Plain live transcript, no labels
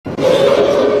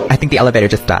think the elevator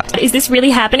just stopped. Is this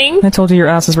really happening? I told you your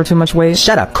asses were too much weight.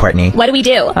 Shut up, Courtney. What do we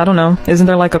do? I don't know. Isn't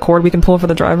there like a cord we can pull for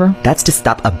the driver? That's to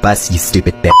stop a bus, you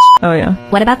stupid bitch. Oh yeah.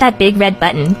 What about that big red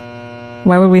button?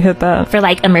 Why would we hit that? For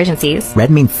like emergencies.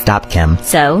 Red means stop, Kim.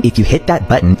 So? If you hit that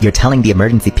button, you're telling the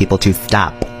emergency people to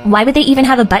stop. Why would they even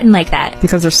have a button like that?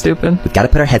 Because they're stupid. We've got to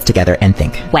put our heads together and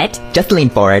think. What? Just lean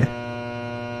forward.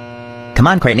 Come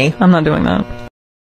on, Courtney. I'm not doing that.